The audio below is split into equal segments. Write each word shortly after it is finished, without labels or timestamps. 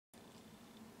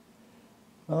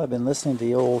Well, I've been listening to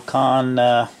the old Conn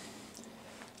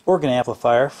organ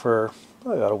amplifier for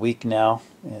probably about a week now,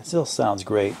 and it still sounds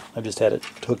great. I've just had it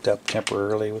hooked up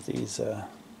temporarily with these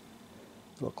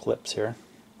little clips here.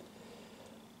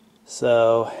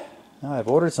 So now I've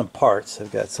ordered some parts.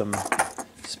 I've got some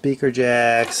speaker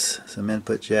jacks, some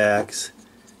input jacks.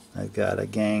 I've got a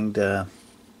ganged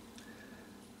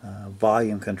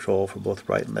volume control for both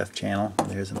right and left channel.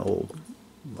 There's an old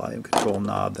volume control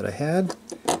knob that I had.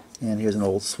 And here's an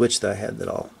old switch that I had that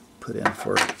I'll put in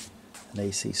for an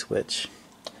AC switch.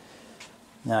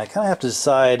 Now I kind of have to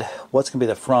decide what's going to be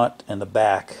the front and the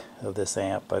back of this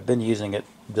amp. I've been using it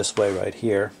this way right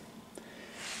here.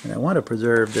 And I want to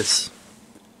preserve this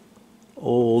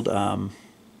old kind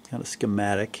of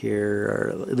schematic here, or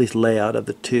at least layout of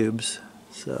the tubes.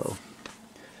 So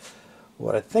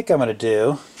what I think I'm going to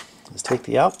do is take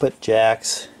the output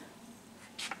jacks,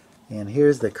 and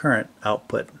here's the current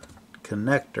output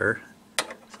connector.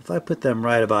 So if I put them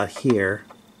right about here,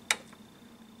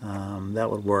 that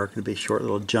would work. It'd be short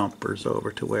little jumpers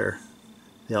over to where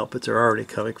the outputs are already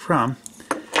coming from.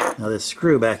 Now this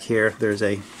screw back here, there's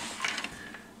a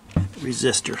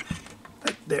resistor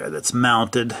right there that's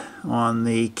mounted on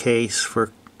the case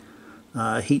for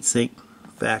heatsink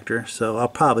factor, so I'll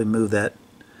probably move that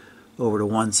over to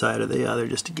one side or the other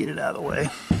just to get it out of the way.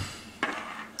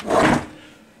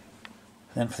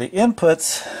 Then for the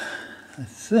inputs, I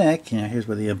think, here's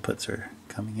where the inputs are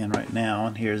coming in right now,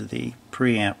 and here's the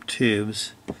preamp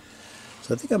tubes.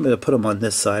 So I think I'm going to put them on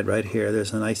this side right here.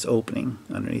 There's a nice opening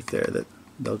underneath there that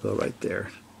they'll go right there.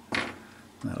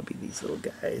 That'll be these little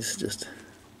guys. Just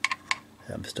have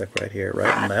them stuck right here,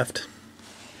 right and left.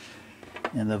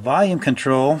 And the volume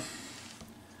control,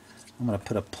 I'm going to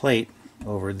put a plate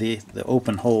over the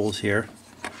open holes here.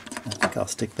 I think I'll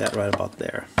stick that right about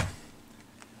there.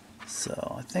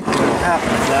 So I think what will happen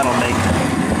is that'll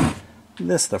make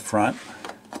this the front,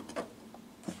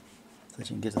 so that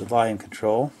you can get to the volume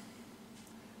control.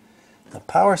 The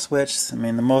power switch, the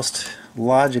most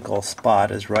logical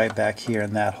spot is right back here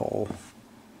in that hole.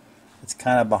 It's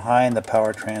kind of behind the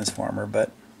power transformer,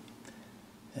 but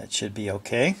it should be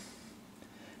okay.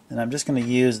 And I'm just going to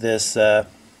use this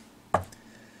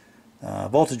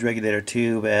voltage regulator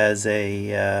tube as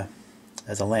a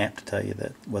lamp to tell you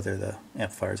that whether the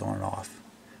amplifier is on or off.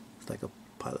 It's like a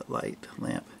pilot light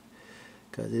lamp,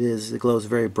 because it glows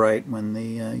very bright when the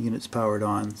unit's powered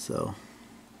on, so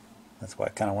that's why I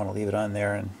kind of want to leave it on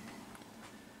there, and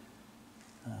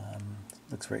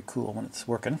looks very cool when it's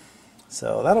working.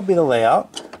 So that'll be the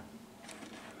layout.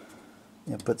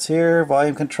 Inputs here,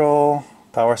 volume control,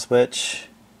 power switch,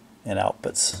 and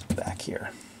outputs back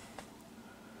here.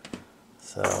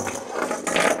 So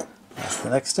that's the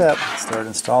next step. Start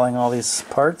installing all these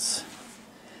parts.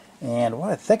 And what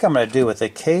I think I'm going to do with the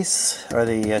case or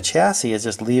the chassis is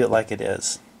just leave it like it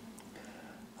is.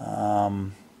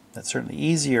 That's certainly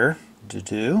easier to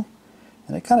do,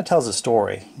 and it kind of tells a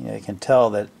story. You can tell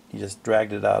that you just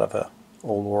dragged it out of an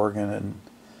old organ and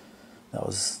that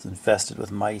was infested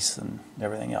with mice and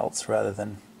everything else, rather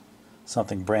than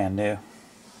something brand new.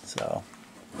 So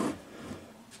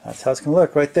that's how it's going to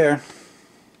look right there.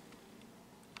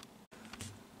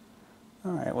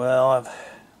 Alright, well, I've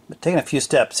taken a few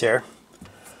steps here.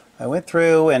 I went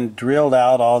through and drilled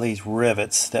out all these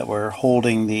rivets that were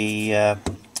holding the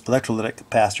electrolytic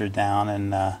capacitors down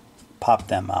and popped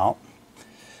them out.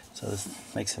 So this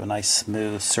makes it a nice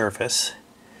smooth surface.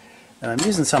 And I'm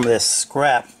using some of this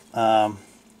scrap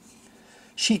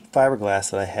sheet fiberglass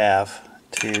that I have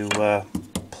to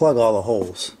plug all the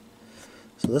holes.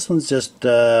 So this one's just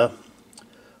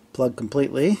plugged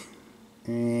completely.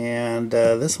 And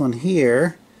this one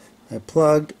here I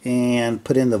plugged and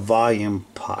put in the volume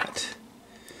pot,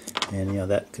 and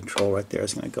that control right there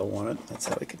is going to go on it. That's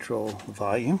how we control the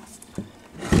volume.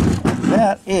 And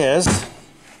that is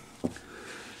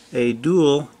a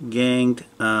dual ganged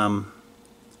what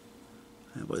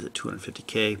was it,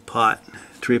 250K pot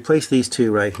to replace these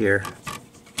two right here,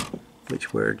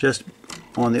 which were just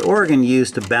on the organ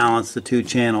used to balance the two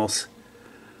channels.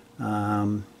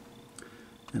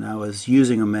 And I was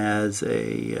using them as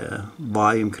a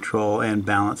volume control and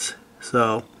balance.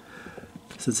 So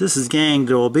since this is ganged,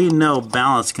 there will be no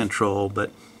balance control,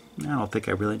 but I don't think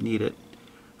I really need it.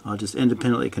 I'll just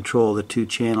independently control the two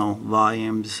channel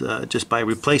volumes just by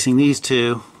replacing these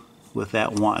two with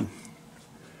that one.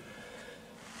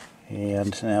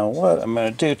 And now what I'm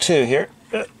going to do too here,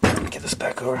 get this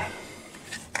back over.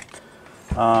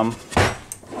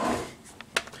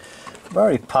 I've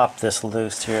already popped this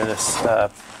loose here, this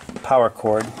power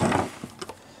cord.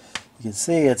 You can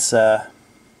see it's not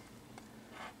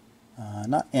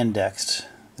indexed.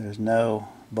 There's no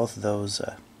both of those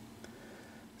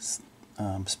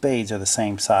spades are the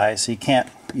same size, so you can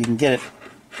get it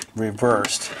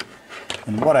reversed.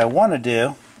 And what I want to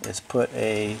do is put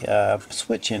a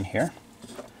switch in here.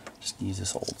 Just use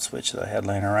this old switch that I had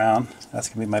laying around. That's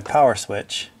going to be my power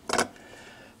switch.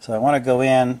 So I want to go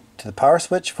in to the power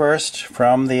switch first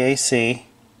from the AC,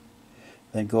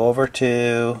 then go over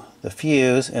to the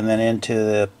fuse, and then into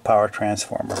the power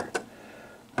transformer.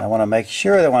 I want to make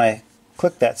sure that when I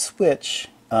click that switch,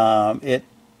 it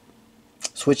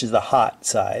switches the hot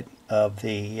side of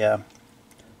the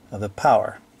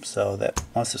power, so that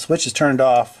once the switch is turned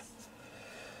off,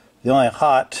 the only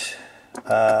hot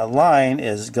line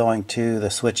is going to the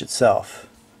switch itself.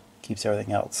 Keeps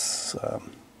everything else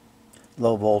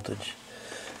low voltage.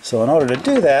 So in order to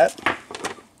do that,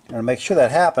 and to make sure that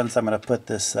happens, I'm going to put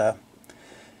this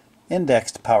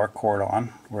indexed power cord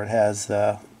on, where it has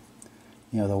the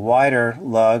wider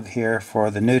lug here for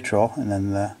the neutral, and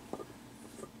then the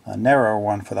narrower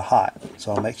one for the hot.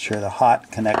 So I'll make sure the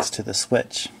hot connects to the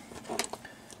switch.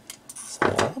 So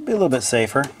it'll be a little bit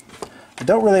safer. I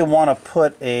don't really want to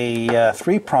put a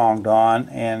three-pronged on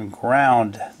and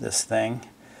ground this thing,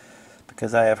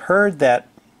 because I have heard that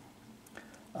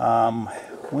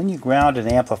when you ground an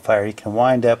amplifier, you can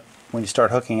wind up, when you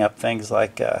start hooking up things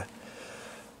like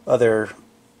other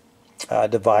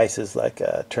devices like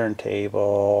a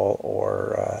turntable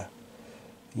or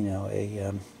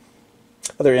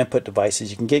other input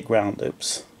devices, you can get ground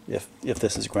loops if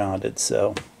this is grounded.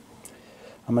 So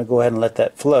I'm going to go ahead and let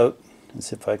that float and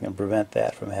see if I can prevent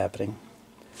that from happening.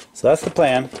 So that's the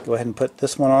plan. Go ahead and put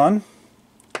this one on,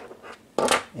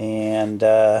 and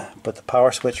put the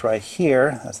power switch right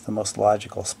here. That's the most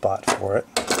logical spot for it.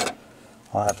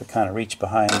 I'll have to kind of reach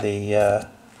behind the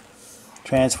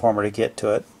transformer to get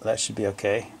to it. That should be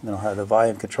okay. Then I'll have the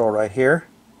volume control right here.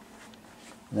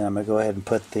 And then I'm going to go ahead and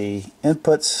put the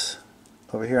inputs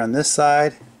over here on this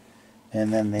side,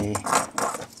 and then the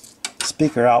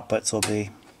speaker outputs will be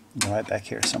right back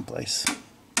here someplace.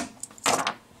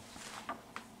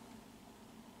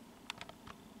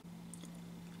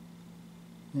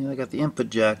 And I got the input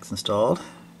jacks installed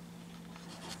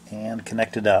and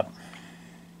connected up.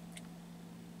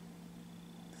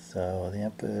 So the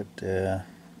input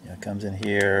comes in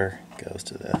here, goes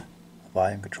to the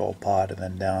volume control pod, and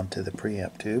then down to the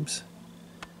preamp tubes.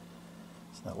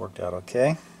 So that worked out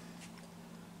okay.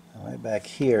 And right back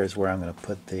here is where I'm going to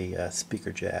put the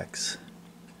speaker jacks.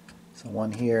 So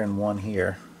one here and one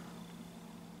here.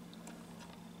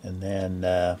 And then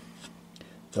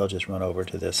they'll just run over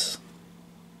to this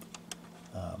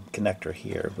connector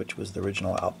here, which was the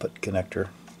original output connector.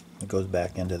 It goes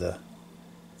back into the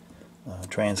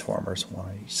transformers, one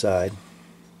on each side.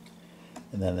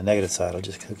 And then the negative side will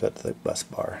just hook up to the bus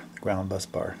bar, the ground bus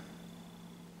bar.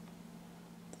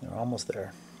 They're almost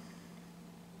there.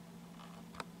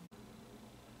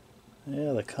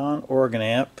 Yeah, the Conn organ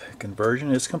amp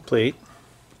conversion is complete.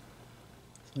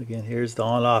 So again, here's the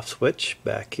on-off switch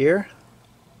back here.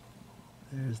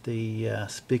 There's the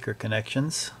speaker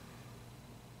connections.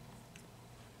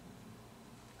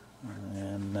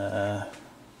 And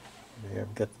here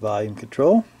we've got the volume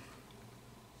control.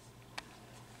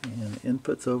 And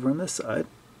inputs over on this side.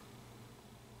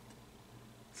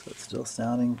 So it's still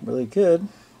sounding really good.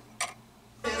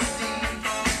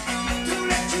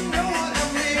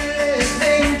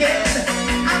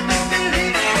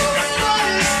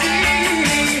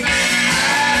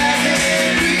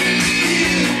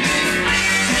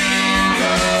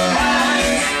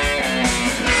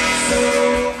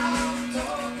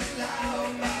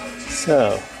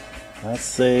 So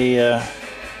that's the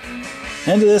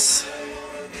end of this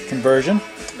conversion.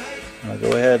 I'll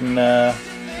go ahead and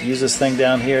use this thing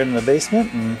down here in the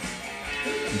basement and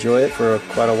enjoy it for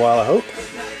quite a while, I hope.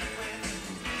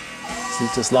 At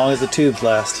least as long as the tubes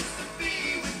last.